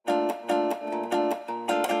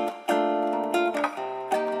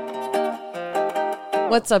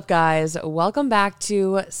What's up, guys? Welcome back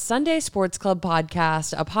to Sunday Sports Club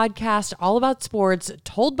Podcast, a podcast all about sports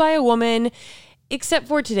told by a woman, except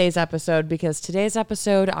for today's episode, because today's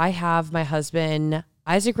episode, I have my husband,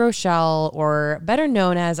 Isaac Rochelle, or better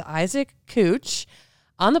known as Isaac Cooch,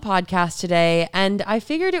 on the podcast today. And I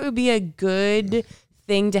figured it would be a good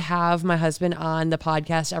thing to have my husband on the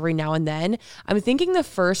podcast every now and then. I'm thinking the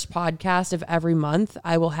first podcast of every month,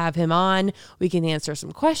 I will have him on. We can answer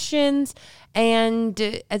some questions. And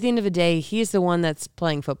at the end of the day, he's the one that's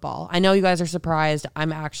playing football. I know you guys are surprised.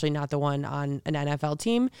 I'm actually not the one on an NFL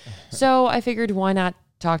team. So I figured, why not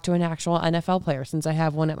talk to an actual NFL player since I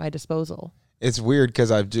have one at my disposal? It's weird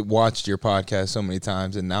because I've watched your podcast so many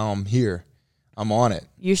times and now I'm here. I'm on it.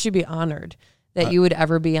 You should be honored that you would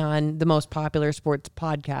ever be on the most popular sports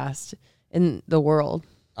podcast in the world.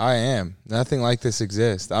 I am. Nothing like this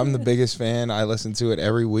exists. I'm the biggest fan. I listen to it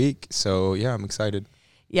every week. So, yeah, I'm excited.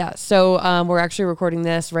 Yeah, so we're actually recording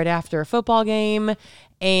this right after a football game,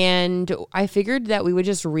 and I figured that we would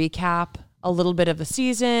just recap a little bit of the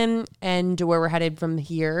season and where we're headed from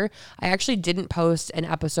here. I actually didn't post an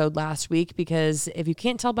episode last week because if you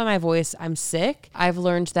can't tell by my voice, I'm sick. I've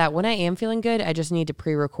learned that when I am feeling good, I just need to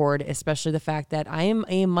pre-record, especially the fact that I am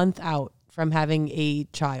a month out from having a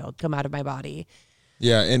child come out of my body.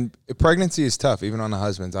 Yeah, and pregnancy is tough, even on the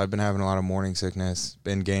husbands. I've been having a lot of morning sickness,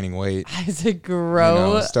 been gaining weight. Isaac,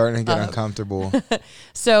 grow starting to get uncomfortable.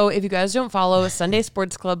 So if you guys don't follow Sunday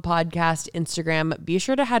Sports Club Podcast Instagram, be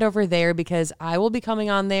sure to head over there because I will be coming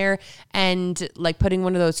on there and like putting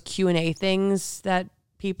one of those Q&A things that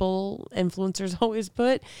people, influencers always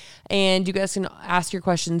put, and you guys can ask your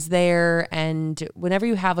questions there, and whenever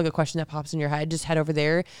you have like a question that pops in your head, just head over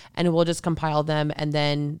there and we'll just compile them, and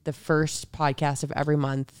then the first podcast of every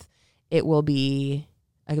month, it will be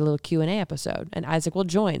a little Q&A episode, and Isaac will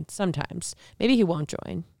join sometimes. Maybe he won't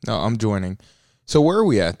join. No, I'm joining. So where are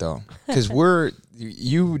we at though? Because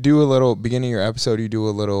you do a little, beginning of your episode, you do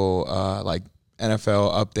a little like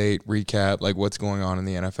NFL update, recap, like what's going on in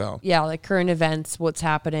the NFL. Yeah, like current events, what's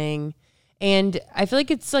happening. And I feel like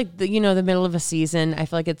it's like, the middle of a season. I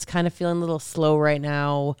feel like it's kind of feeling a little slow right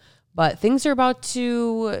now. But things are about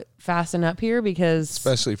to fasten up here because...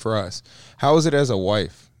 Especially for us. How is it as a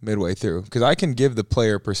wife midway through? Because I can give the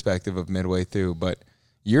player perspective of midway through, but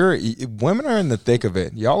women are in the thick of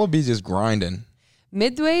it. Y'all will be just grinding.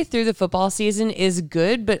 Midway through the football season is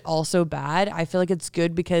good, but also bad. I feel like it's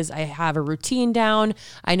good because I have a routine down.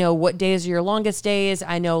 I know what days are your longest days.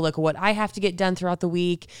 I know like what I have to get done throughout the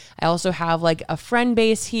week. I also have like a friend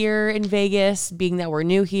base here in Vegas, being that we're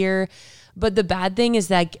new here. But the bad thing is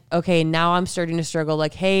that, okay, now I'm starting to struggle.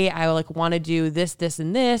 Like, hey, I like want to do this, this,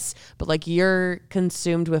 and this, but like you're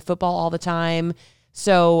consumed with football all the time.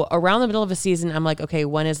 So around the middle of a season, I'm like, okay,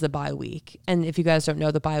 when is the bye week? And if you guys don't know,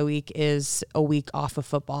 the bye week is a week off of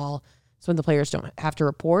football. So when the players don't have to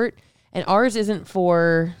report. And ours isn't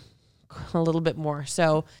for a little bit more.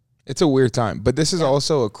 So it's a weird time. But this is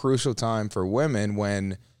also a crucial time for women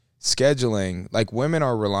when scheduling, like women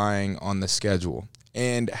are relying on the schedule.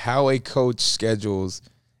 And how a coach schedules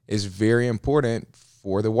is very important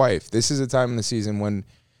for the wife. This is a time in the season when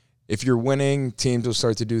if you're winning, teams will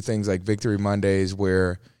start to do things like Victory Mondays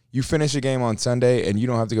where you finish a game on Sunday and you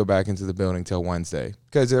don't have to go back into the building till Wednesday.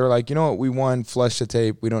 Because they're like, you know what, we won, flush the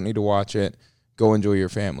tape. We don't need to watch it. Go enjoy your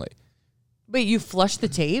family. Wait, you flush the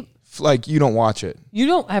tape? Like, you don't watch it. You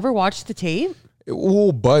don't ever watch the tape?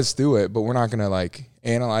 We'll buzz through it, but we're not going to, like,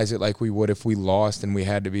 analyze it like we would if we lost and we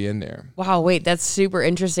had to be in there. Wow, wait, that's super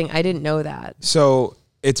interesting. I didn't know that. So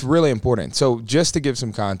it's really important. So just to give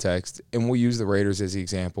some context, and we'll use the Raiders as the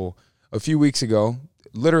example, a few weeks ago,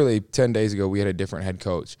 literally 10 days ago, we had a different head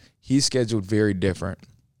coach. He's scheduled very different.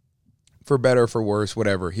 For better, for worse,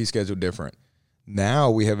 whatever, he's scheduled different.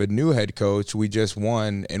 Now we have a new head coach. We just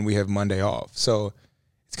won, and we have Monday off. So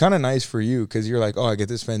it's kind of nice for you because you're like, oh, I get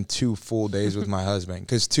to spend 2 full days with my husband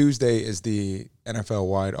because Tuesday is the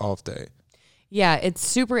NFL-wide off day. Yeah, it's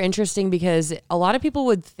super interesting because a lot of people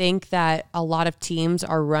would think that a lot of teams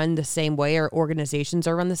are run the same way or organizations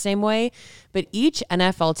are run the same way, but each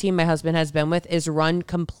NFL team my husband has been with is run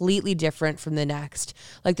completely different from the next.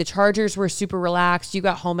 Like the Chargers were super relaxed. You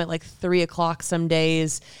got home at like 3 o'clock some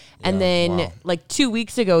days. And then like 2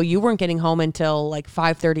 weeks ago, you weren't getting home until like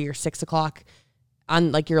 5:30 or 6 o'clock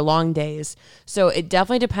on like your long days. So it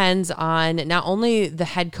definitely depends on not only the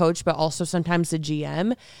head coach, but also sometimes the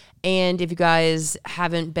GM. And if you guys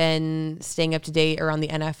haven't been staying up to date around the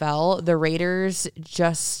NFL, the Raiders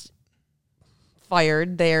just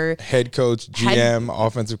fired their head coach, GM,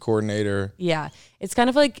 offensive coordinator. Yeah. It's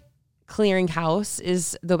kind of like clearing house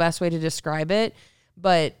is the best way to describe it.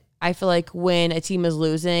 But I feel like when a team is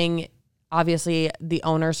losing, obviously the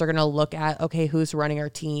owners are going to look at, okay, who's running our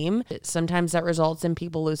team. Sometimes that results in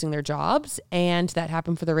people losing their jobs, and that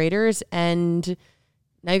happened for the Raiders. And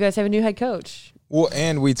now you guys have a new head coach. Well,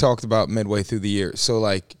 and we talked about midway through the year. So,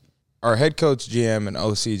 like, our head coach, GM, and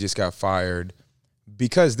OC just got fired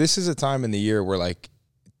because this is a time in the year where, like,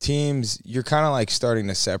 teams, you're kind of, like, starting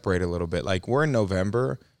to separate a little bit. Like, we're in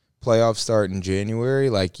November, playoffs start in January.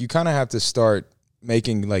 Like, you kind of have to start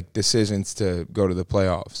making, like, decisions to go to the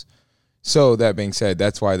playoffs. So, that being said,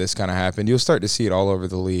 that's why this kind of happened. You'll start to see it all over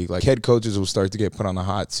the league. Like, head coaches will start to get put on the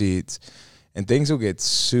hot seats, and things will get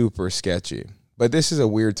super sketchy. But this is a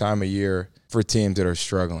weird time of year for teams that are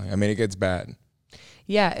struggling. I mean, it gets bad.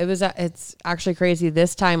 Yeah, it's actually crazy.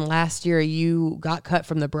 This time last year, you got cut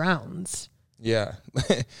from the Browns. Yeah,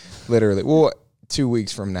 literally. Well, 2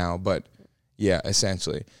 weeks from now, but yeah,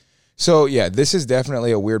 essentially. So, yeah, this is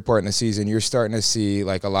definitely a weird part in the season. You're starting to see,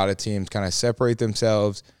 like, a lot of teams kind of separate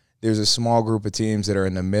themselves. There's a small group of teams that are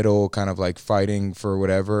in the middle, kind of, like, fighting for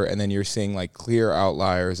whatever, and then you're seeing, like, clear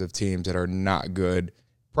outliers of teams that are not good,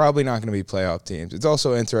 probably not going to be playoff teams. It's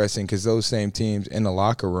also interesting because those same teams in the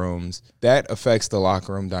locker rooms, that affects the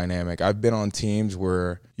locker room dynamic. I've been on teams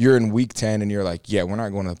where you're in week 10 and you're like, yeah, we're not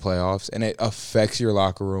going to the playoffs, and it affects your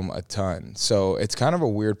locker room a ton. So it's kind of a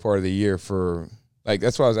weird part of the year for, like,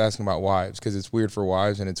 that's why I was asking about wives, because it's weird for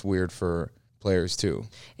wives and it's weird for players too.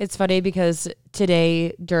 It's funny because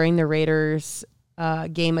today during the Raiders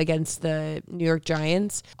game against the New York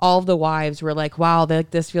Giants, all of the wives were like, wow,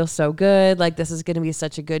 this feels so good. Like, this is going to be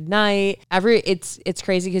such a good night. It's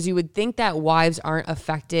crazy because you would think that wives aren't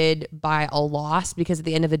affected by a loss because at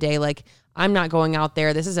the end of the day, like, I'm not going out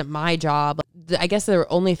there. This isn't my job. I guess the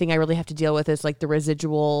only thing I really have to deal with is like the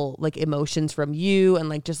residual like emotions from you and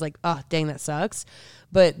like just like, oh, dang, that sucks.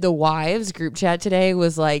 But the wives group chat today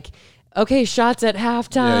was like, okay, shots at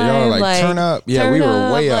halftime. Yeah, y'all like turn up. Yeah, turn we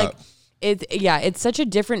were way like, up. It's such a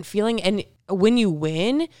different feeling. And when you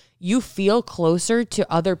win, you feel closer to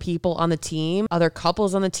other people on the team, other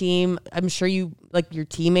couples on the team. I'm sure you, like, your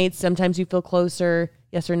teammates, sometimes you feel closer.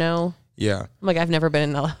 Yes or no? Yeah. I'm like, I've never been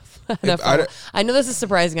in the NFL. I know this is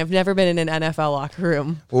surprising. I've never been in an NFL locker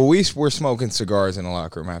room. Well, we were smoking cigars in the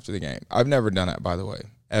locker room after the game. I've never done that, by the way,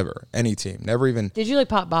 ever. Any team. Never even. Did you, like,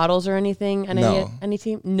 pop bottles or anything? No. Any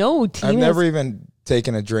team? No team. I've never even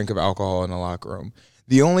taken a drink of alcohol in the locker room.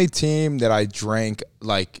 The only team that I drank,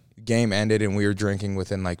 like, game ended and we were drinking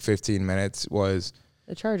within, like, 15 minutes was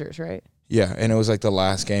the Chargers, right? Yeah, and it was, like, the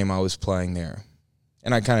last game I was playing there.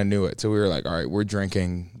 And I kind of knew it. So we were like, all right, we're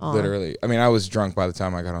drinking literally. I mean, I was drunk by the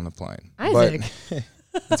time I got on the plane. Isaac. But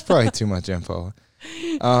it's probably too much info.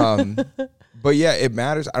 But, yeah, it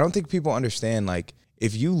matters. I don't think people understand, like,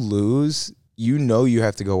 if you lose, you know you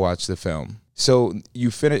have to go watch the film. So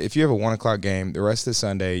you finish if you have a 1 o'clock game, the rest of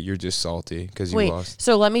Sunday you're just salty because you lost.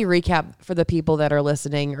 So let me recap for the people that are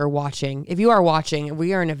listening or watching. If you are watching,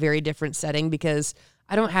 we are in a very different setting because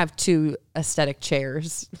I don't have 2 aesthetic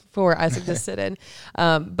chairs for Isaac to sit in.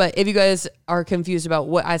 But if you guys are confused about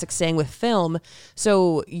what Isaac's saying with film,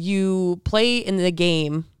 so you play in the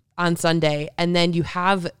game on Sunday and then you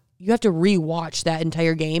have to rewatch that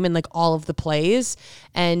entire game and like all of the plays.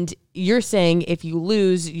 And you're saying if you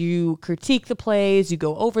lose, you critique the plays, you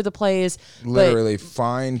go over the plays. Literally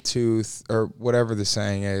fine tooth or whatever the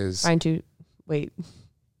saying is. Fine tooth. Wait.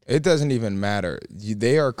 It doesn't even matter.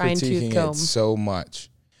 They are critiquing it so much.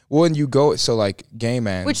 Well, and you go, so like game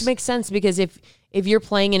ends. Which makes sense because if you're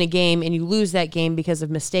playing in a game and you lose that game because of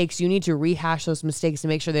mistakes, you need to rehash those mistakes to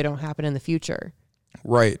make sure they don't happen in the future.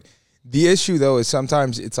 Right. The issue, though, is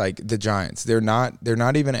sometimes it's like the Giants. They're not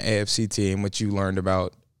even an AFC team, which you learned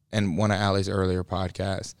about in one of Allie's earlier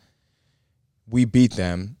podcasts. We beat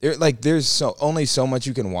them. There's only so much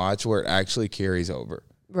you can watch where it actually carries over.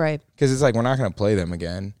 Right. Because it's like we're not going to play them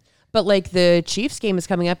again. But, like, the Chiefs game is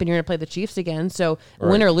coming up and you're going to play the Chiefs again. So,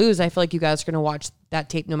 win or lose, I feel like you guys are going to watch that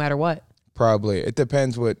tape no matter what. Probably. It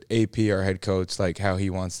depends what AP, our head coach, like how he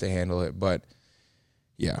wants to handle it. But,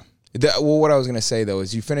 yeah. Well, what I was going to say, though,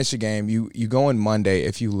 is you finish a game, you go in Monday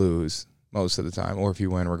if you lose most of the time, or if you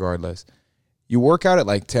win regardless. You work out at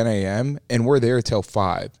like 10 a.m., and we're there till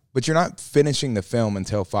 5. But you're not finishing the film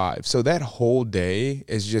until 5. So that whole day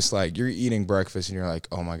is just like you're eating breakfast, and you're like,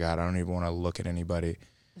 oh, my God, I don't even want to look at anybody.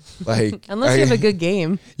 Like unless you have a good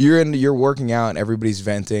game. You're working out, and everybody's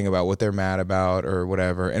venting about what they're mad about or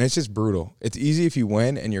whatever, and it's just brutal. It's easy if you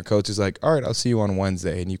win, and your coach is like, all right, I'll see you on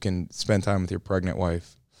Wednesday, and you can spend time with your pregnant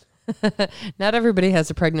wife. Not everybody has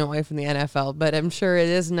a pregnant wife in the NFL, but I'm sure it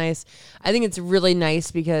is nice. I think it's really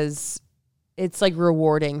nice because it's like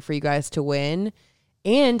rewarding for you guys to win.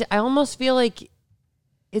 And I almost feel like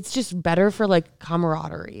it's just better for like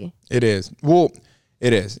camaraderie. It is. Well,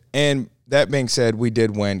 It is. And that being said, we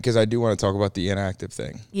did win because I do want to talk about the inactive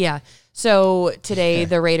thing. Yeah. So today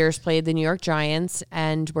the Raiders played the New York Giants,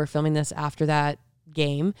 and we're filming this after that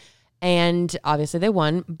game. And obviously they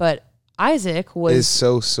won, but Isaac is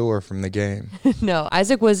so sore from the game. No,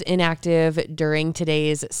 Isaac was inactive during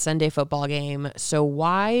today's Sunday football game. So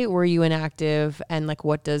why were you inactive, and like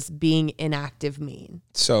what does being inactive mean?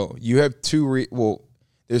 So you have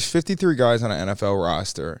there's 53 guys on an NFL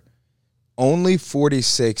roster. Only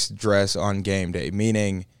 46 dress on game day,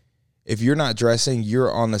 meaning if you're not dressing,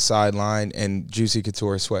 you're on the sideline in Juicy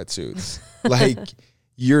Couture sweatsuits. Like,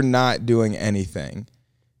 you're not doing anything.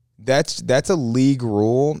 That's a league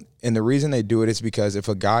rule, and the reason they do it is because if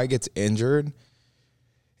a guy gets injured,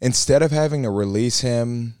 instead of having to release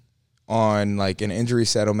him on like an injury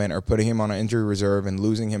settlement or putting him on an injury reserve and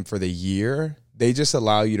losing him for the year, they just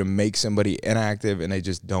allow you to make somebody inactive and they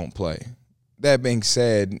just don't play. That being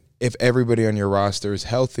said, if everybody on your roster is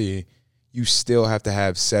healthy, you still have to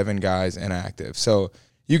have 7 guys inactive. So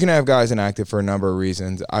you can have guys inactive for a number of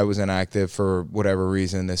reasons. I was inactive for whatever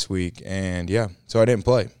reason this week, and yeah, so I didn't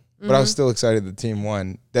play. But I was still excited the team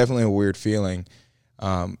won. Definitely a weird feeling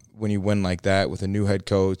when you win like that with a new head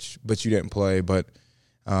coach, but you didn't play. But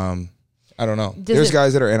I don't know. There's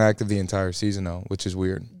guys that are inactive the entire season, though, which is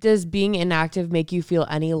weird. Does being inactive make you feel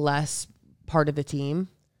any less part of the team?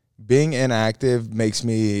 Being inactive makes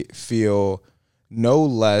me feel no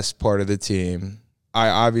less part of the team. I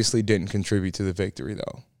obviously didn't contribute to the victory,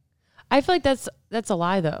 though. I feel like that's a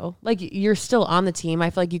lie, though. Like, you're still on the team. I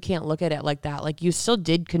feel like you can't look at it like that. Like, you still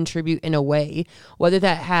did contribute in a way, whether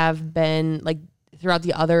that have been like throughout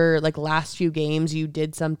the other like last few games you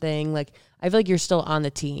did something. Like, I feel like you're still on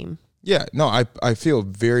the team. Yeah, no, I feel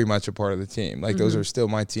very much a part of the team. Like, those are still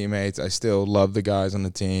my teammates. I still love the guys on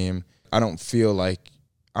the team. I don't feel like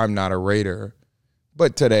I'm not a Raider.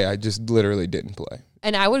 But today I just literally didn't play.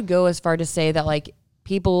 And I would go as far to say that like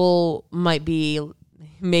people might be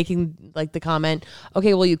making like the comment,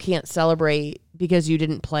 okay, well, you can't celebrate because you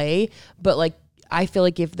didn't play. But like, I feel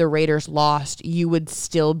like if the Raiders lost, you would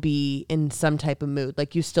still be in some type of mood.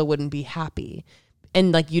 Like, you still wouldn't be happy.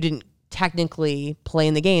 And like, you didn't technically play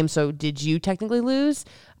in the game. So did you technically lose?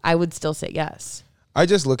 I would still say yes. I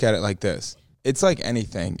just look at it like this. It's like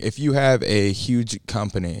anything. If you have a huge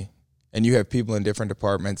company and you have people in different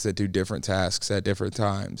departments that do different tasks at different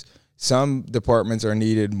times, some departments are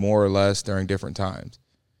needed more or less during different times.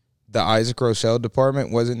 The Isaac Rochelle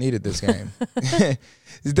department wasn't needed this game.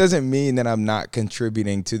 It doesn't mean that I'm not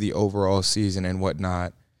contributing to the overall season and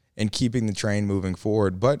whatnot and keeping the train moving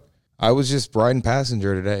forward, but I was just riding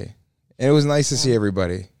passenger today. And it was nice to see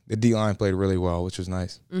everybody. The D-line played really well, which was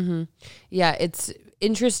nice. Mm-hmm. Yeah, it's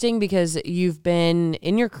interesting because you've been,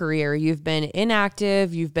 in your career, you've been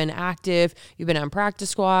inactive, you've been active, you've been on practice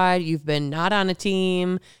squad, you've been not on a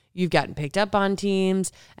team, you've gotten picked up on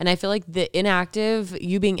teams. And I feel like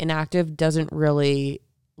you being inactive doesn't really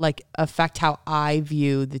like affect how I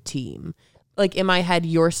view the team. Like, in my head,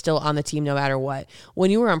 you're still on the team no matter what.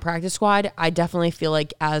 When you were on practice squad, I definitely feel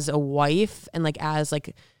like as a wife and like as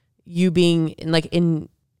like you being like in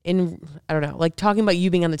I don't know, like talking about you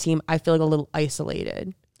being on the team, I feel like a little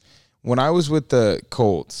isolated. When I was with the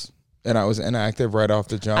Colts and I was inactive right off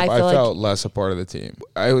the jump, I felt less a part of the team.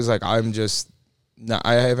 I was like, I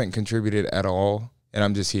haven't contributed at all, and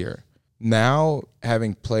I'm just here. Now,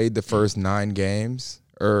 having played the first 9 games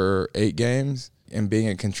or 8 games and being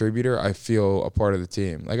a contributor, I feel a part of the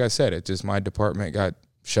team. Like I said, my department got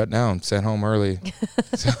shut down, sent home early.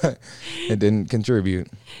 So it didn't contribute.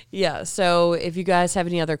 Yeah. So if you guys have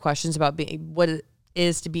any other questions about what it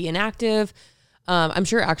is to be inactive, I'm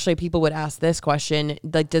sure actually people would ask this question,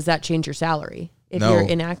 like, does that change your salary if you're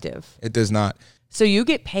inactive? It does not. So you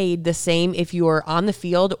get paid the same if you're on the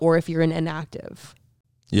field or if you're an inactive?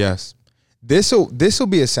 Yes. This'll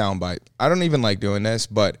be a soundbite. I don't even like doing this,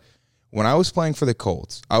 but when I was playing for the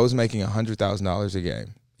Colts, I was making $100,000 a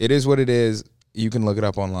game. It is what it is. You can look it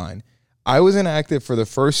up online. I was inactive for the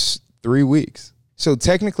first 3 weeks. So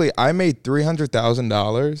technically, I made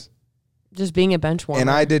 $300,000. Just being a bench warmer. And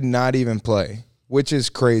I did not even play, which is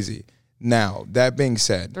crazy. Now, that being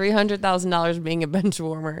said, $300,000 being a bench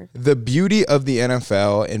warmer. The beauty of the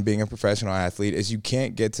NFL and being a professional athlete is you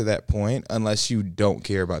can't get to that point unless you don't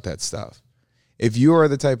care about that stuff. If you are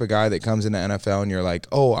the type of guy that comes into NFL and you're like,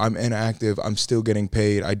 oh, I'm inactive, I'm still getting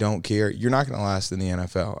paid, I don't care, you're not going to last in the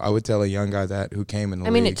NFL. I would tell a young guy that who came in the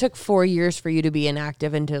league. I mean, it took 4 years for you to be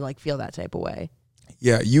inactive and to like feel that type of way.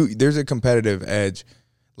 Yeah, there's a competitive edge.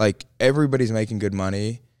 Like, everybody's making good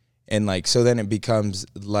money, and like, so then it becomes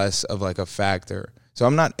less of like a factor. So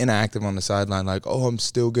I'm not inactive on the sideline like, oh, I'm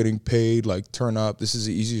still getting paid, like turn up. This is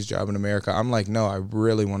the easiest job in America. I'm like, no, I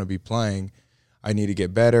really want to be playing. I need to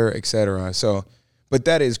get better, etc. So, but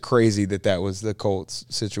that is crazy that was the Colts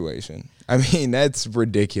situation. I mean, that's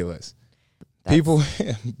ridiculous.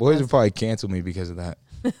 Boys would probably cancel me because of that.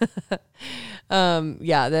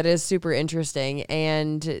 Yeah, that is super interesting.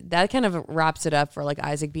 And that kind of wraps it up for like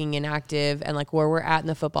Isaac being inactive and like where we're at in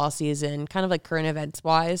the football season, kind of like current events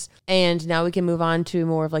wise. And now we can move on to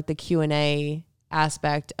more of like the Q&A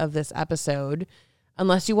aspect of this episode.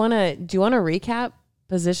 Unless do you want to recap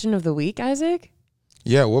position of the week, Isaac?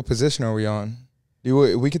 Yeah. What position are we on?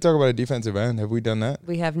 We could talk about a defensive end. Have we done that?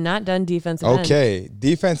 We have not done defensive end. Okay.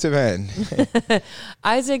 Defensive end.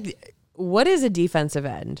 Isaac, what is a defensive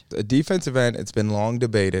end? A defensive end, it's been long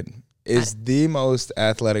debated, is the most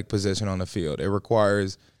athletic position on the field. It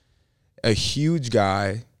requires a huge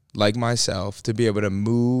guy like myself to be able to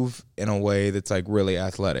move in a way that's like really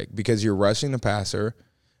athletic because you're rushing the passer,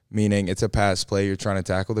 meaning it's a pass play. You're trying to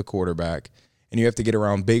tackle the quarterback, and you have to get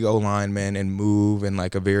around big O-linemen and move in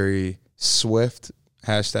like a very swift,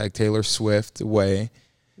 #Taylor Swift way.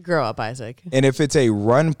 Grow up, Isaac. And if it's a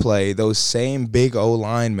run play, those same big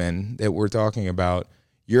O-linemen that we're talking about,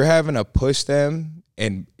 you're having to push them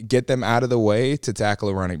and get them out of the way to tackle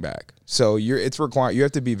a running back. So it's required. You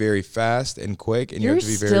have to be very fast and quick, and you have to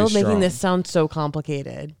be very strong. You're still making this sound so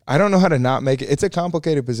complicated. I don't know how to not make it. It's a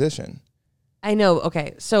complicated position. I know.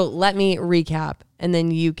 Okay, so let me recap, and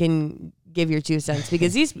then you can give your 2 cents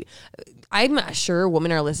because I'm sure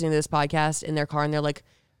women are listening to this podcast in their car, and they're like,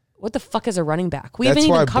 what the fuck is a running back? We haven't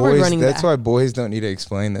even covered running back. That's why boys don't need to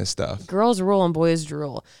explain this stuff. Girls rule and boys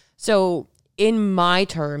drool. So in my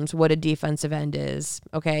terms, what a defensive end is,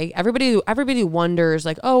 okay? Everybody wonders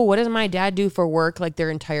like, oh, what does my dad do for work like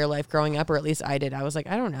their entire life growing up? Or at least I did. I was like,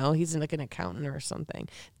 I don't know. He's like an accountant or something.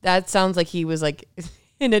 That sounds like he was like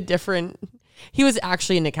he was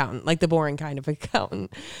actually an accountant, like the boring kind of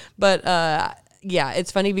accountant. But yeah,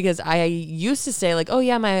 it's funny because I used to say like, oh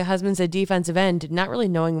yeah, my husband's a defensive end, not really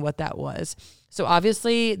knowing what that was. So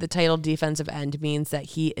obviously the title defensive end means that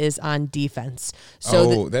he is on defense.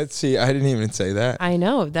 So I didn't even say that. I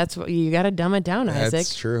know. That's what you got to dumb it down, Isaac.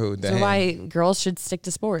 That's true. Dang. So why girls should stick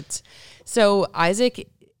to sports. So Isaac,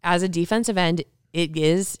 as a defensive end, it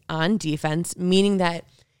is on defense, meaning that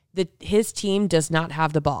his team does not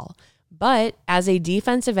have the ball. But as a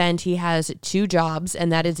defensive end, he has 2 jobs,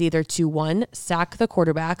 and that is either to 1, sack the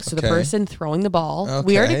quarterback, so the person throwing the ball. Okay.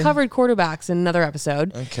 We already covered quarterbacks in another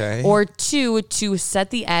episode. Okay. Or 2, to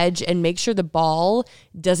set the edge and make sure the ball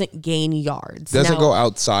doesn't gain yards. Doesn't go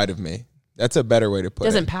outside of me. That's a better way to put it.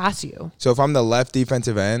 Doesn't pass you. So if I'm the left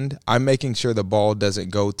defensive end, I'm making sure the ball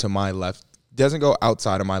doesn't go to my left, doesn't go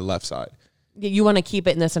outside of my left side. You want to keep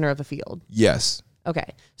it in the center of the field. Yes.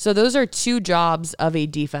 Okay, so those are 2 jobs of a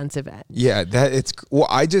defensive end. Yeah,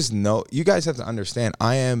 I just know, you guys have to understand,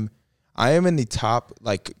 I am in the top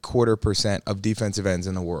like 0.25% of defensive ends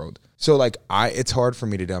in the world. So like it's hard for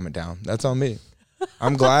me to dumb it down. That's on me.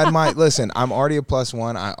 I'm glad listen, I'm already a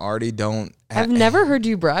 +1. I already don't. I've never heard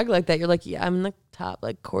you brag like that. You're like, yeah, I'm in the top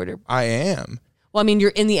like quarter. I am. Well, I mean,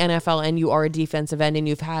 you're in the NFL and you are a defensive end and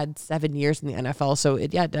you've had 7 years in the NFL. So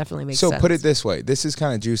it definitely makes sense. So put it this way. This is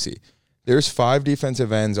kind of juicy. There's 5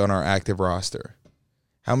 defensive ends on our active roster.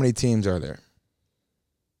 How many teams are there?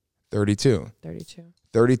 32.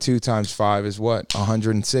 32 times 5 is what?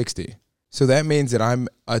 160. So that means that I'm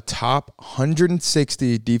a top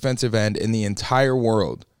 160 defensive end in the entire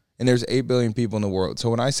world. And there's 8 billion people in the world.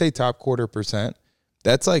 So when I say top 0.25%,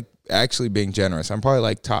 that's like actually being generous. I'm probably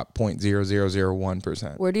like top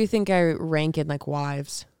 0.0001%. Where do you think I rank in like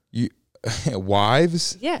wives?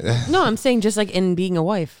 Wives? Yeah. No, I'm saying just like in being a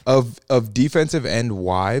wife. Of defensive end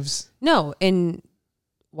wives? No, in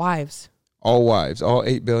wives. All wives. All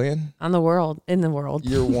 8 billion? In the world.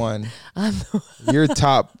 You're one. You're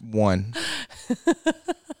top 1.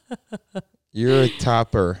 You're a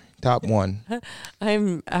topper. Top 1.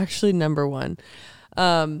 I'm actually number 1.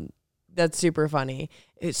 That's super funny.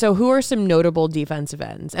 So who are some notable defensive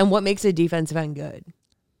ends? And what makes a defensive end good?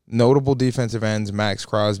 Notable defensive ends: Max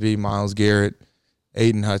Crosby, Myles Garrett,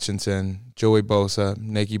 Aiden Hutchinson, Joey Bosa,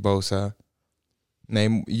 Nicky Bosa.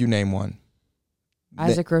 Name one.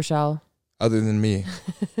 Isaac Rochelle. Other than me.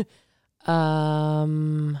 It's a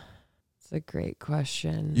great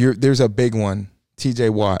question. There's a big one. TJ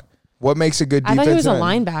Watt. What makes a good defensive end? I thought he was a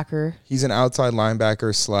linebacker. He's an outside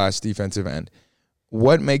linebacker / defensive end.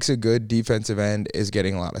 What makes a good defensive end is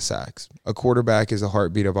getting a lot of sacks. A quarterback is the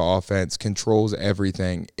heartbeat of an offense, controls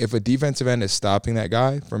everything. If a defensive end is stopping that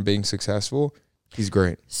guy from being successful, he's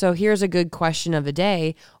great. So here's a good question of the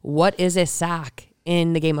day. What is a sack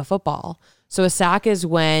in the game of football? So a sack is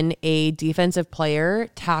when a defensive player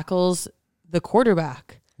tackles the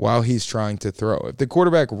quarterback while he's trying to throw. If the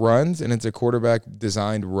quarterback runs and it's a quarterback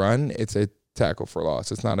designed run, it's a tackle for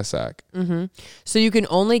loss. It's not a sack. Mm-hmm. So you can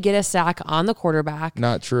only get a sack on the quarterback.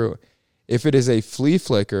 Not true. If it is a flea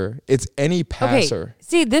flicker, it's any passer. Okay.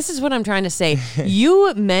 See, this is what I'm trying to say.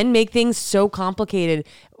 You men make things so complicated.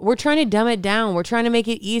 We're trying to dumb it down. We're trying to make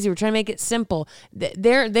it easy. We're trying to make it simple.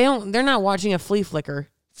 They're not watching a flea flicker.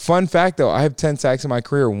 Fun fact though, I have 10 sacks in my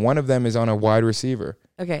career. One of them is on a wide receiver.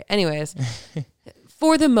 Okay. Anyways,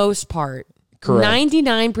 for the most part, correct.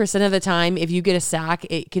 99% of the time, if you get a sack,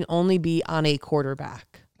 it can only be on a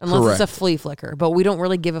quarterback. Unless correct. It's a flea flicker. But we don't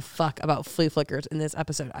really give a fuck about flea flickers in this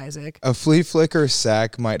episode, Isaac. A flea flicker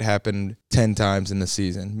sack might happen 10 times in the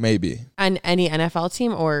season, maybe. On any NFL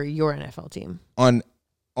team or your NFL team? On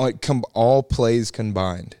all plays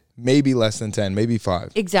combined. Maybe less than 10, maybe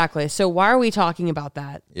 5. Exactly. So why are we talking about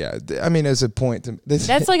that? Yeah, I mean, as a point to this,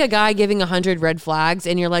 that's like a guy giving 100 red flags,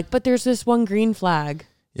 and you're like, but there's this one green flag.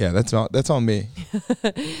 Yeah, that's on me.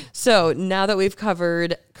 So now that we've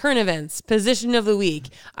covered current events, position of the week,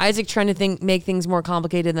 Isaac trying to make things more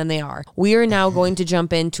complicated than they are. We are now going to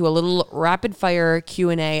jump into a little rapid fire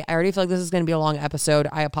Q&A. I already feel like this is going to be a long episode.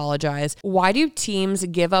 I apologize. Why do teams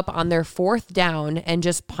give up on their fourth down and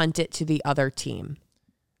just punt it to the other team?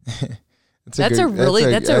 That's a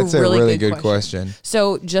really good question.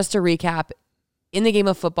 So just to recap, in the game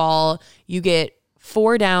of football, you get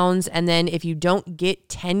 4 downs, and then if you don't get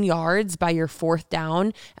 10 yards by your fourth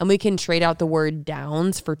down, and we can trade out the word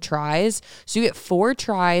downs for tries. So you get 4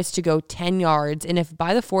 tries to go 10 yards, and if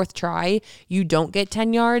by the 4th try you don't get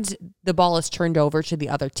 10 yards, the ball is turned over to the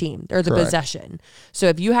other team. There's a possession. So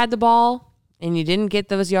if you had the ball and you didn't get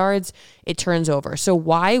those yards, it turns over. So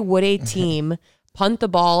why would a team punt the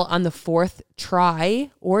ball on the 4th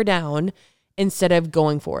try or down instead of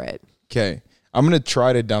going for it? Okay, I'm going to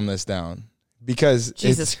try to dumb this down. Because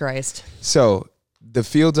Jesus Christ. So the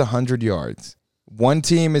field's 100 yards. One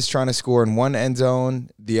team is trying to score in one end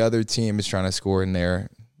zone. The other team is trying to score in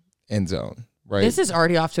their end zone, right? This is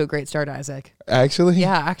already off to a great start, Isaac. Actually?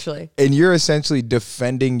 Yeah, actually. And you're essentially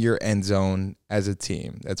defending your end zone as a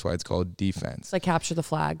team. That's why it's called defense. It's like capture the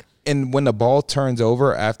flag. And when the ball turns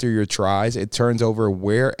over after your tries, it turns over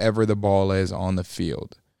wherever the ball is on the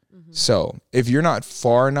field. Mm-hmm. So if you're not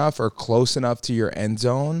far enough or close enough to your end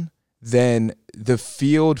zone, then the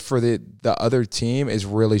field for the other team is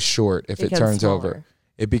really short if it turns over.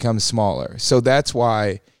 It becomes smaller. So that's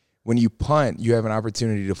why when you punt, you have an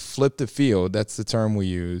opportunity to flip the field, that's the term we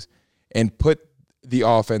use, and put the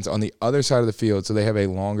offense on the other side of the field so they have a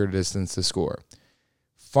longer distance to score.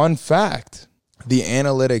 Fun fact, the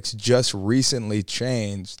analytics just recently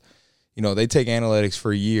changed. You know, they take analytics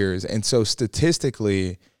for years, and so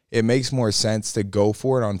statistically, it makes more sense to go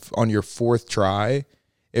for it on your 4th try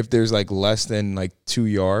if there's like less than like 2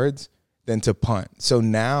 yards than to punt. So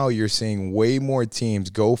now you're seeing way more teams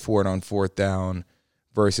go for it on 4th down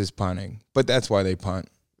versus punting. But that's why they punt.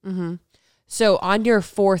 Mm-hmm. So on your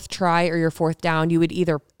 4th try or your 4th down, you would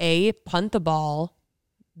either A, punt the ball,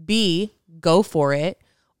 B, go for it,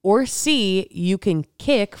 or C, you can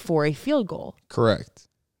kick for a field goal. Correct.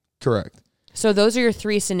 So those are your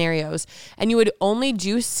 3 scenarios. And you would only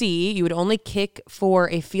do C, you would only kick for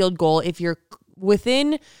a field goal if you're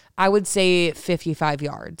within, I would say, 55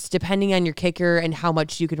 yards, depending on your kicker and how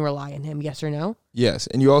much you can rely on him. Yes or no? Yes.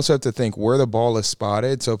 And you also have to think where the ball is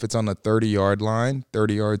spotted. So if it's on the 30-yard line,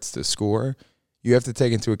 30 yards to score, you have to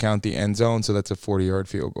take into account the end zone. So that's a 40-yard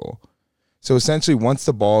field goal. So essentially, once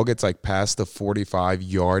the ball gets like past the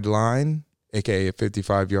 45-yard line, aka a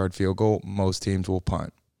 55-yard field goal, most teams will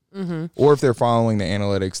punt. Mm-hmm. Or if they're following the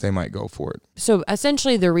analytics, they might go for it. So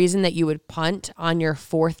essentially the reason that you would punt on your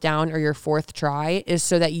 4th down or your 4th try is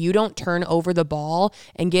so that you don't turn over the ball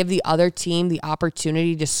and give the other team the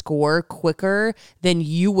opportunity to score quicker than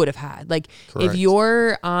you would have had. Like Correct.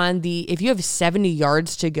 if you have 70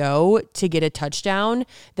 yards to go to get a touchdown,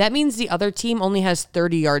 that means the other team only has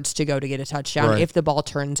 30 yards to go to get a touchdown if the ball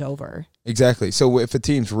turns over. Exactly. So if a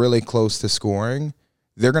team's really close to scoring,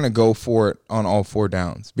 they're going to go for it on all 4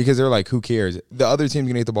 downs because they're like, who cares? The other team's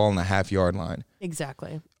going to get the ball on the half-yard line.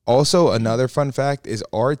 Exactly. Also, another fun fact is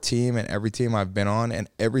our team and every team I've been on and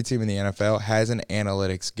every team in the NFL has an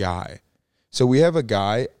analytics guy. So we have a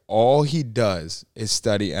guy, all he does is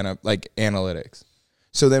study analytics.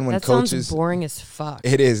 So then when coaches... That sounds boring as fuck.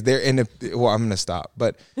 It is. I'm going to stop.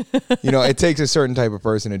 But, it takes a certain type of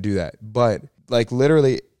person to do that. But,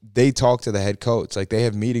 literally... they talk to the head coach. Like, they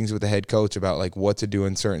have meetings with the head coach about, what to do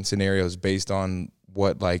in certain scenarios based on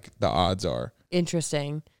what, the odds are.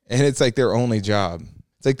 Interesting. And it's, their only job.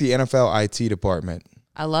 It's like the NFL IT department.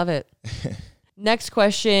 I love it. Next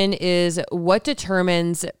question is, what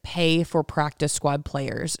determines pay for practice squad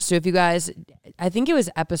players? So if you guys, I think it was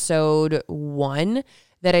episode 1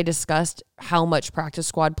 that I discussed how much practice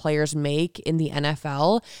squad players make in the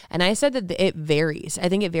NFL. And I said that it varies. I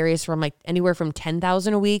think it varies from like anywhere from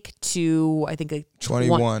 $10,000 a week to I think like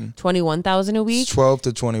 21,000 a week. It's 12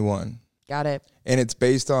 to 21. Got it. And it's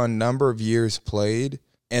based on number of years played,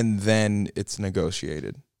 and then it's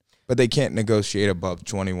negotiated. But they can't negotiate above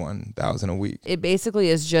 21,000 a week. It basically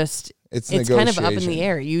is just it's negotiation. kind of up in the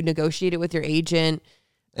air. You negotiate it with your agent.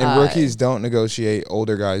 And rookies don't negotiate.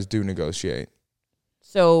 Older guys do negotiate.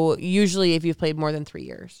 So usually if you've played more than 3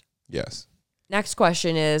 years. Yes. Next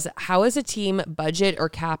question is, how is a team budget or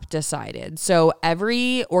cap decided? So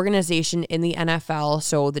every organization in the NFL,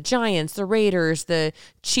 so the Giants, the Raiders, the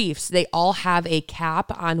Chiefs, they all have a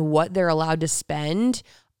cap on what they're allowed to spend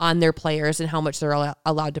on their players and how much they're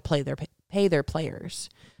allowed to pay their players.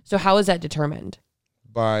 So how is that determined?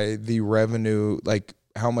 By the revenue, like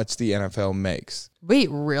how much the NFL makes. Wait,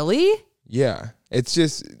 really? Yeah. It's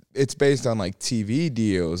based on like TV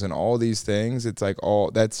deals and all these things. It's like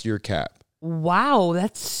that's your cap. Wow,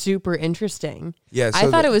 that's super interesting. Yeah, I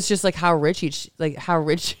thought it was just like how rich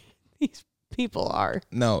these people are.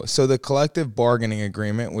 No, so the collective bargaining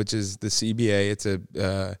agreement, which is the CBA, it's a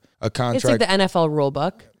contract. It's like the NFL rule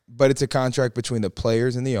book. But it's a contract between the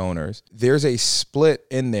players and the owners. There's a split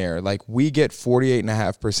in there. Like we get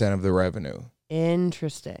 48.5% of the revenue.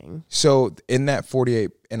 Interesting. So in that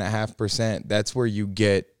 48.5%, that's where you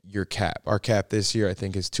get your cap. Our cap this year, I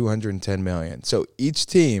think, is $210 million. So each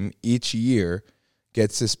team, each year,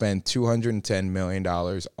 gets to spend $210 million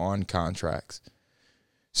on contracts.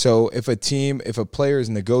 So if a player is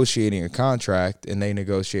negotiating a contract and they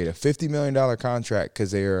negotiate a $50 million contract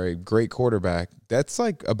because they are a great quarterback, that's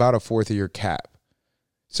like about a fourth of your cap.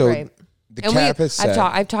 So the cap is set.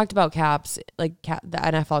 I've talked about caps, like the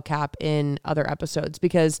NFL cap in other episodes,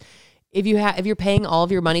 because if you're paying all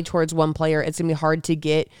of your money towards one player, it's gonna be hard to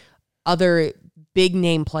get other big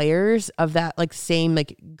name players of that like same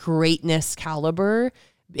like greatness caliber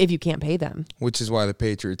if you can't pay them. Which is why the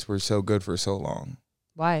Patriots were so good for so long.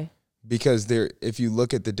 Why? Because if you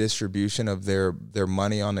look at the distribution of their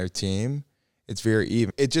money on their team, it's very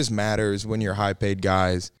even. It just matters when your high paid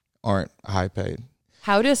guys aren't high paid.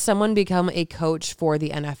 How does someone become a coach for the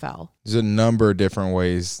NFL? There's a number of different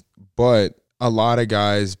ways, but a lot of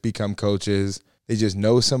guys become coaches. They just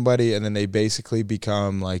know somebody, and then they basically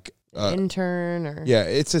become like intern or yeah,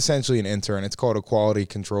 it's essentially an intern. It's called a quality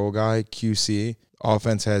control guy, QC.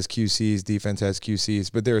 Offense has QCs, defense has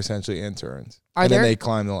QCs, but they're essentially interns. Then they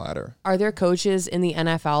climb the ladder. Are there coaches in the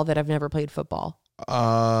NFL that have never played football?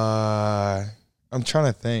 I'm trying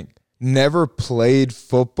to think. Never played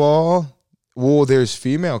football. Well, there's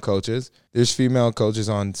female coaches. There's female coaches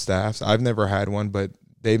on staffs. I've never had one, but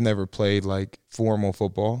they've never played like formal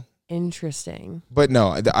football. Interesting. But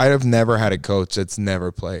no, I have never had a coach that's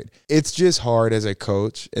never played. It's just hard as a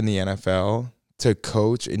coach in the NFL to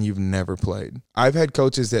coach and you've never played. I've had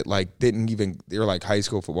coaches that like they're like high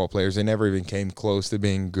school football players. They never even came close to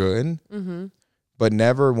being good, but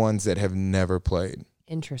never ones that have never played.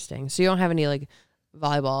 Interesting. So you don't have any like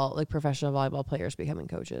volleyball, like professional volleyball players becoming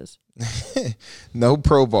coaches? No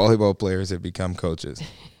pro volleyball players have become coaches.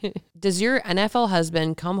 Does your NFL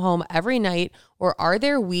husband come home every night, or are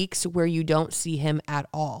there weeks where you don't see him at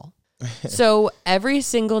all? So every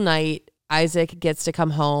single night, Isaac gets to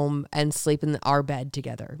come home and sleep in our bed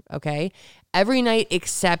together, okay? Every night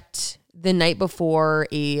except the night before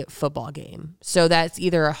a football game. So that's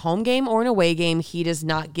either a home game or an away game. He does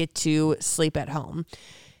not get to sleep at home.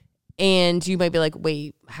 And you might be like,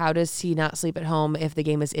 wait, how does he not sleep at home if the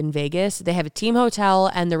game is in Vegas? They have a team hotel,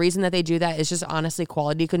 and the reason that they do that is just honestly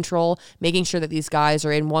quality control, making sure that these guys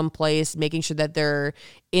are in one place, making sure that they're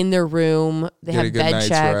in their room, they have bed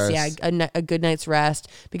checks, a good night's rest,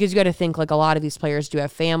 because you got to think like a lot of these players do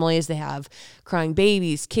have families, they have crying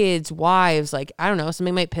babies, kids, wives, like, I don't know,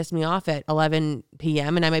 something might piss me off at 11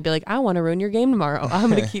 p.m. and I might be like, I want to ruin your game tomorrow.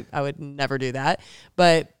 I would never do that,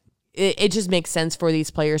 but it just makes sense for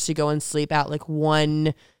these players to go and sleep at like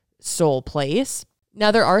one sole place.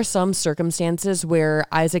 Now, there are some circumstances where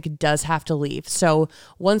Isaac does have to leave. So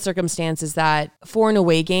one circumstance is that for an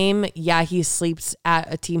away game, yeah, he sleeps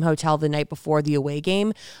at a team hotel the night before the away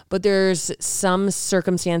game. But there's some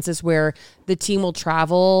circumstances where the team will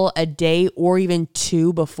travel a day or even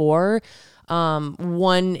two before.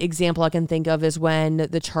 One example I can think of is when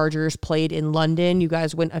the Chargers played in London. You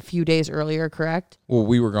guys went a few days earlier, correct? Well,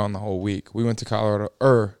 we were gone the whole week. We went to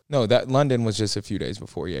Colorado. No, that London was just a few days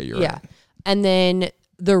before. Yeah, you're right. And then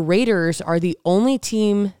the Raiders are the only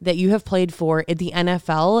team that you have played for in the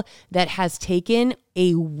NFL that has taken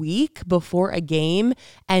a week before a game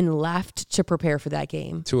and left to prepare for that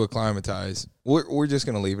game. To acclimatize. We're just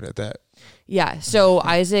going to leave it at that. Yeah. So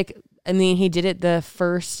Isaac, I mean, he did it the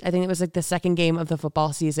first, I think it was like the second game of the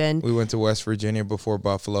football season. We went to West Virginia before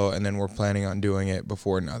Buffalo, and then we're planning on doing it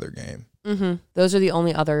before another game. Mm-hmm. Those are the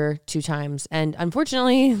only other 2 times. And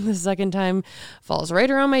unfortunately, the second time falls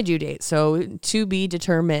right around my due date. So to be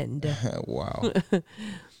determined. Wow.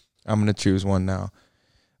 I'm going to choose one now.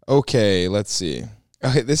 Okay, let's see.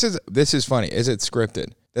 Okay, this is funny. Is it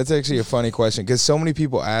scripted? That's actually a funny question because so many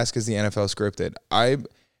people ask, is the NFL scripted? I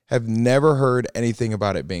have never heard anything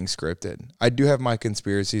about it being scripted. I do have my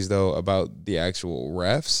conspiracies, though, about the actual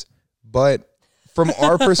refs. But from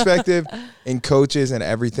our perspective and coaches and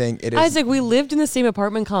everything, it is. Isaac, we lived in the same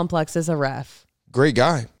apartment complex as a ref. Great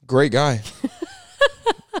guy.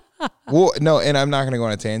 Well, no, and I'm not going to go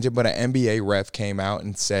on a tangent, but an NBA ref came out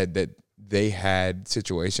and said that they had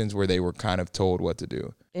situations where they were kind of told what to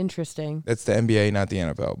do. Interesting. That's the NBA, not the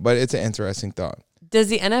NFL. But it's an interesting thought. Does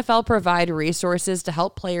the NFL provide resources to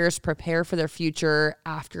help players prepare for their future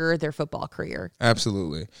after their football career?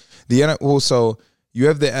 Absolutely. So you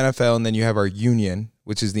have the NFL, and then you have our union,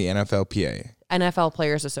 which is the NFLPA. NFL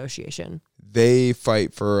Players Association. They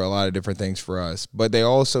fight for a lot of different things for us, but they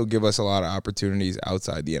also give us a lot of opportunities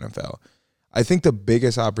outside the NFL. I think the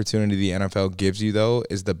biggest opportunity the NFL gives you, though,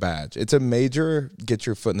 is the badge. It's a major get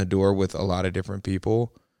your foot in the door with a lot of different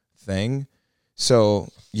people thing. So,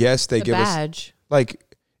 yes, they give badge. Like,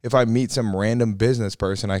 if I meet some random business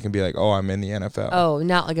person, I can be like, oh, I'm in the NFL. Oh,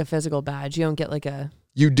 not like a physical badge. You don't get like a...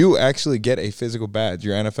 You do actually get a physical badge,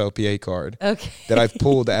 your NFLPA card, that I've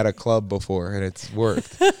pulled at a club before, and it's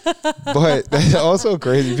worked. But that's also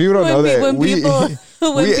crazy. People don't know that.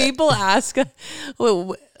 When people ask...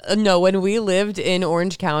 No, when we lived in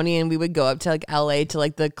Orange County and we would go up to like LA to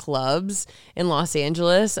like the clubs in Los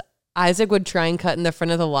Angeles, Isaac would try and cut in the front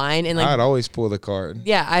of the line, and like I'd always pull the card.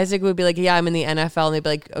 Yeah, Isaac would be like, "Yeah, I'm in the NFL," and they'd be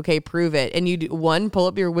like, "Okay, prove it." And you one, pull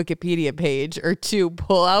up your Wikipedia page, or 2,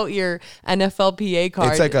 pull out your NFLPA card.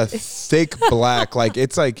 It's like a thick black, like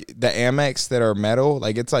it's like the Amex that are metal,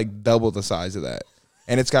 like it's like double the size of that,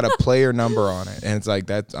 and it's got a player number on it, and it's like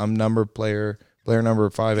that. I'm player number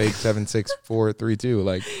 5876432.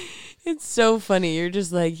 Like. It's so funny. You're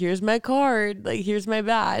just like, here's my card. Like, here's my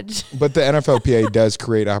badge. But the NFLPA does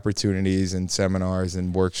create opportunities and seminars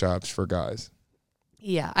and workshops for guys.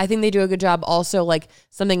 Yeah, I think they do a good job. Also, like,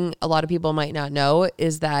 something a lot of people might not know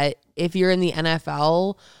is that if you're in the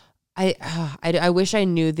NFL, I wish I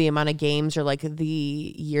knew the amount of games or, like, the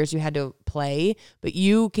years you had to play, but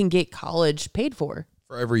you can get college paid for.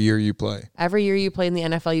 For every year you play. Every year you play in the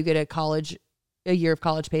NFL, you get a year of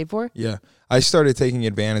college paid for? Yeah. I started taking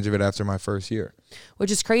advantage of it after my first year.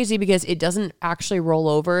 Which is crazy because it doesn't actually roll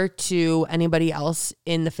over to anybody else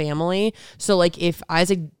in the family. So like if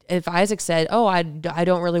Isaac said, "Oh, I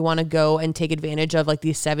don't really want to go and take advantage of like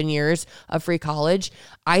these 7 years of free college,"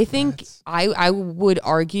 I think I would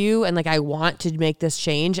argue, and like I want to make this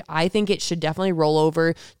change. I think it should definitely roll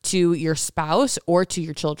over to your spouse or to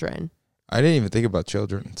your children. I didn't even think about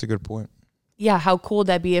children. It's a good point. Yeah, how cool would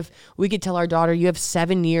that be if we could tell our daughter, you have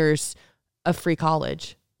 7 years of free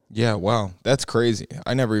college? Yeah, wow. That's crazy.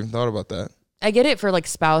 I never even thought about that. I get it for like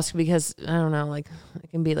spouse because, I don't know, like it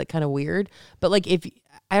can be like kind of weird. But like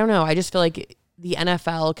I don't know, I just feel like the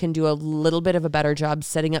NFL can do a little bit of a better job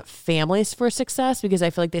setting up families for success because I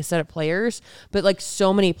feel like they set up players. But like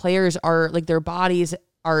so many players are like their bodies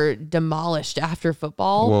are demolished after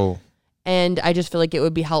football. Whoa. And I just feel like it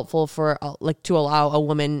would be helpful for like to allow a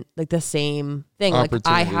woman like the same thing. Like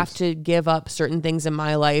I have to give up certain things in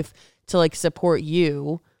my life to like support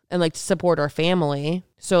you and like to support our family.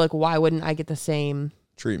 So like why wouldn't I get the same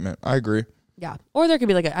treatment? I agree. Yeah. Or there could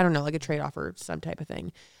be like I don't know, like a trade-off or some type of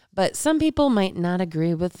thing. But some people might not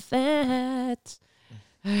agree with that.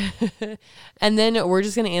 And then we're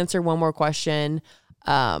just going to answer one more question.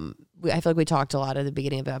 I feel like we talked a lot at the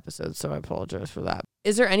beginning of the episode, so I apologize for that.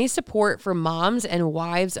 Is there any support for moms and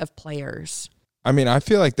wives of players? I mean, I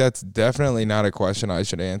feel like that's definitely not a question I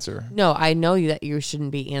should answer. No, I know that you shouldn't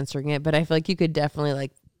be answering it, but I feel like you could definitely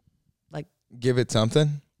like give it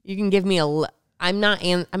something. You can give me I'm not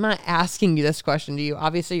asking you this question to you.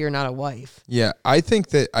 Obviously, you're not a wife. Yeah, I think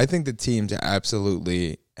the teams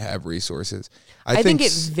absolutely have resources. I think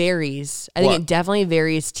it varies. I think it definitely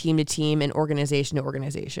varies team to team and organization to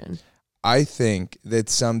organization. I think that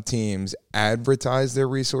some teams advertise their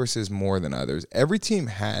resources more than others. Every team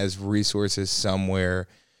has resources somewhere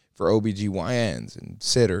for OBGYNs and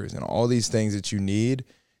sitters and all these things that you need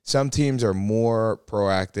some teams are more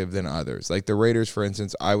proactive than others. Like the Raiders, for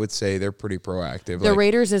instance, I would say they're pretty proactive. The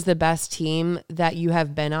Raiders is the best team that you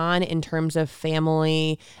have been on in terms of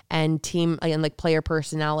family and team and like player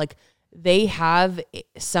personnel. Like they have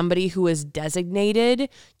somebody who is designated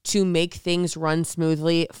to make things run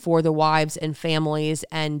smoothly for the wives and families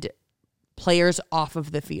and players off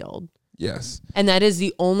of the field. Yes. And that is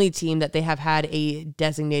the only team that they have had a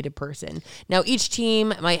designated person. Now, each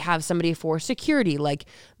team might have somebody for security. Like,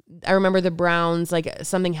 I remember the Browns, like,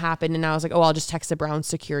 something happened, and I was like, oh, I'll just text the Browns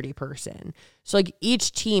security person. So, like,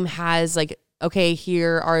 each team has, like, okay,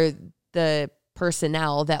 here are the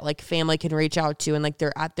personnel that, like, family can reach out to, and, like,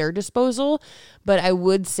 they're at their disposal. But I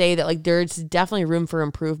would say that, like, there's definitely room for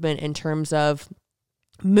improvement in terms of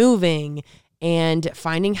moving and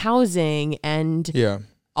finding housing and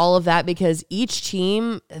all of that, because each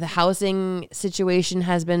team, the housing situation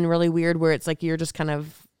has been really weird where it's like you're just kind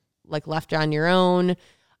of like left on your own.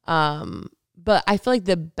 But I feel like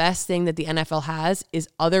the best thing that the NFL has is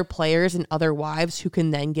other players and other wives who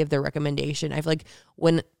can then give their recommendation. I feel like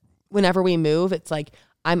whenever we move, it's like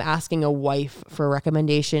I'm asking a wife for a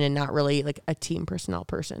recommendation and not really like a team personnel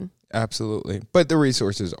person. Absolutely. But the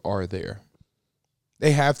resources are there.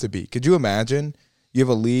 They have to be. Could you imagine? You have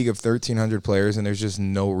a league of 1,300 players and there's just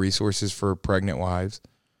no resources for pregnant wives.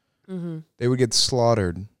 Mm-hmm. They would get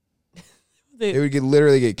slaughtered. They would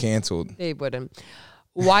literally get canceled. They wouldn't.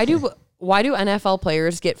 Why do NFL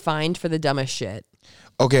players get fined for the dumbest shit?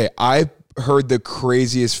 Okay, I heard the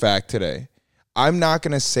craziest fact today. I'm not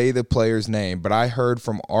going to say the player's name, but I heard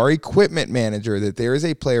from our equipment manager that there is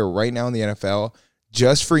a player right now in the NFL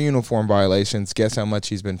just for uniform violations. Guess how much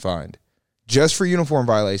he's been fined? Just for uniform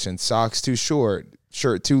violations, socks too short,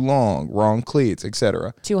 shirt too long, wrong cleats,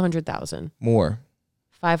 etc. 200,000 more,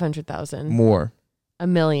 500,000 more, $1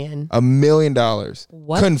 million, $1 million.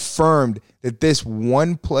 What? Confirmed that this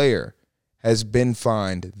one player has been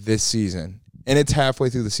fined this season, and it's halfway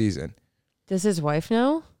through the season. Does his wife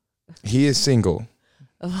know? He is single.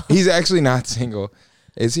 He's actually not single,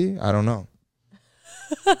 is he? I don't know.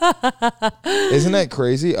 Isn't that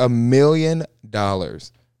crazy? $1 million.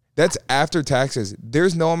 That's after taxes.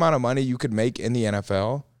 There's no amount of money you could make in the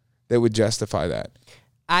NFL that would justify that.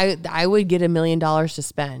 I would get $1 million to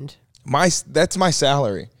spend. That's my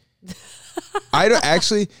salary. I don't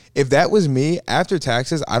actually. If that was me after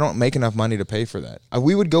taxes, I don't make enough money to pay for that.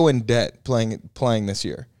 We would go in debt playing this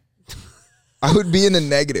year. I would be in the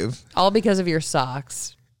negative. All because of your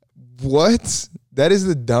socks. What? That is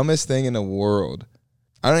the dumbest thing in the world.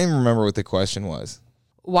 I don't even remember what the question was.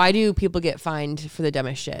 Why do people get fined for the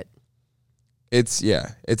dumbest shit? We'll just move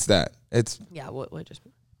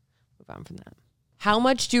on from that. How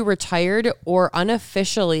much do retired or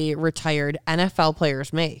unofficially retired NFL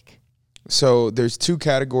players make? So there's two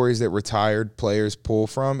categories that retired players pull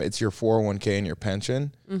from. It's your 401k and your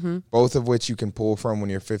pension, both of which you can pull from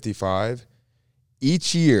when you're 55.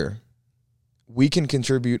 Each year, we can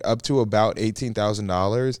contribute up to about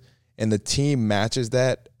 $18,000, and the team matches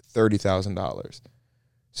that $30,000.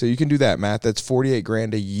 So you can do that math. That's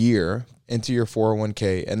 $48,000 a year into your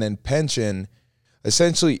 401k. And then pension,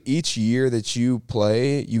 essentially each year that you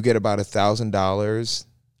play, you get about $1,000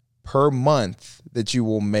 per month that you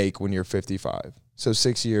will make when you're 55. So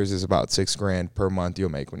 6 years is about $6,000 per month you'll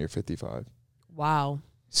make when you're 55. Wow.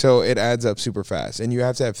 So it adds up super fast. And you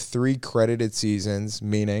have to have 3 credited seasons,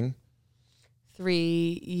 meaning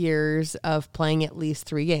 3 years of playing at least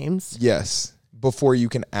 3 games. Yes, before you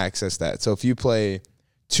can access that. So if you play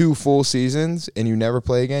 2 full seasons and you never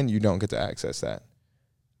play again, you don't get to access that.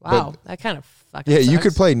 Wow, that kind of fucking sucks. You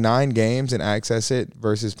could play 9 games and access it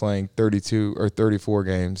versus playing 32 or 34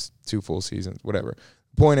 games, 2 full seasons, whatever.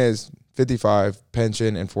 Point is, 55,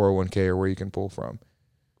 pension, and 401k are where you can pull from.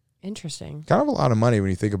 Interesting. Kind of a lot of money when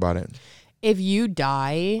you think about it. If you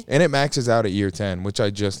die... And it maxes out at year 10, which I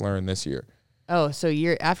just learned this year. Oh, so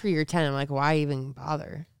after year 10, I'm like, why even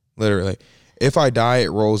bother? Literally. If I die,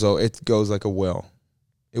 it goes like a will.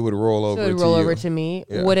 It would roll over to you. So it would roll over to me?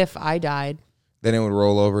 Yeah. What if I died? Then it would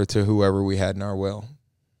roll over to whoever we had in our will.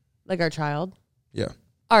 Like our child? Yeah.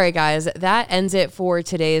 All right, guys, that ends it for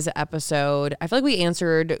today's episode. I feel like we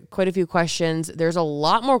answered quite a few questions. There's a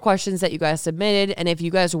lot more questions that you guys submitted. And if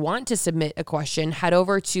you guys want to submit a question, head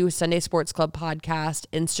over to Sunday Sports Club Podcast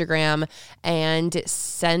Instagram and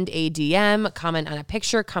send a DM, comment on a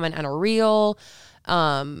picture, comment on a reel.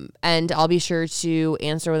 And I'll be sure to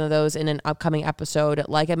answer one of those in an upcoming episode.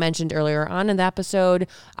 Like I mentioned earlier on in the episode,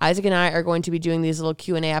 Isaac and I are going to be doing these little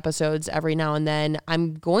Q&A episodes every now and then.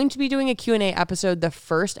 I'm going to be doing a Q&A episode the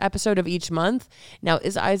first episode of each month. Now,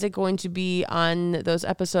 is Isaac going to be on those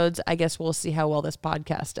episodes? I guess we'll see how well this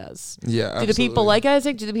podcast does. Yeah, absolutely. Do the people like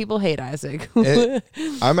Isaac? Do the people hate Isaac?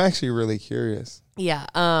 I'm actually really curious. Yeah,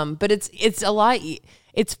 but it's a lot.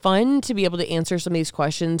 It's fun to be able to answer some of these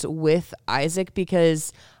questions with Isaac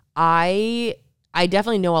because I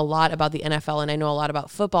definitely know a lot about the NFL and I know a lot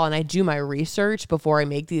about football and I do my research before I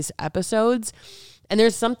make these episodes. And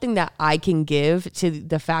there's something that I can give to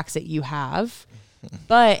the facts that you have.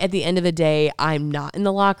 But at the end of the day, I'm not in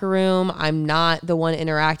the locker room. I'm not the one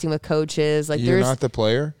interacting with coaches. Like You're not the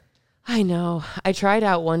player? I know. I tried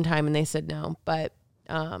out one time and they said no, but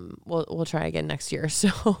we'll try again next year.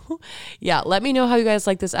 So yeah, let me know how you guys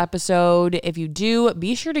like this episode. If you do,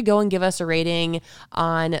 be sure to go and give us a rating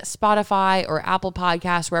on Spotify or Apple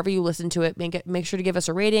Podcasts, wherever you listen to it. Make sure to give us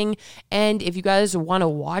a rating. And if you guys want to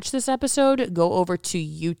watch this episode, go over to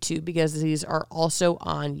YouTube because these are also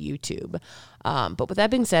on YouTube. But with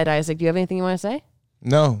that being said, Isaac, do you have anything you want to say?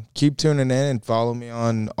 No, keep tuning in and follow me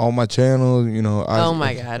on all my channels. Oh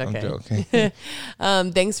my God. Okay. I'm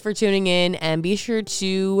joking. Thanks for tuning in and be sure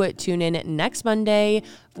to tune in next Monday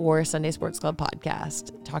for Sunday Sports Club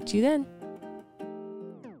podcast. Talk to you then.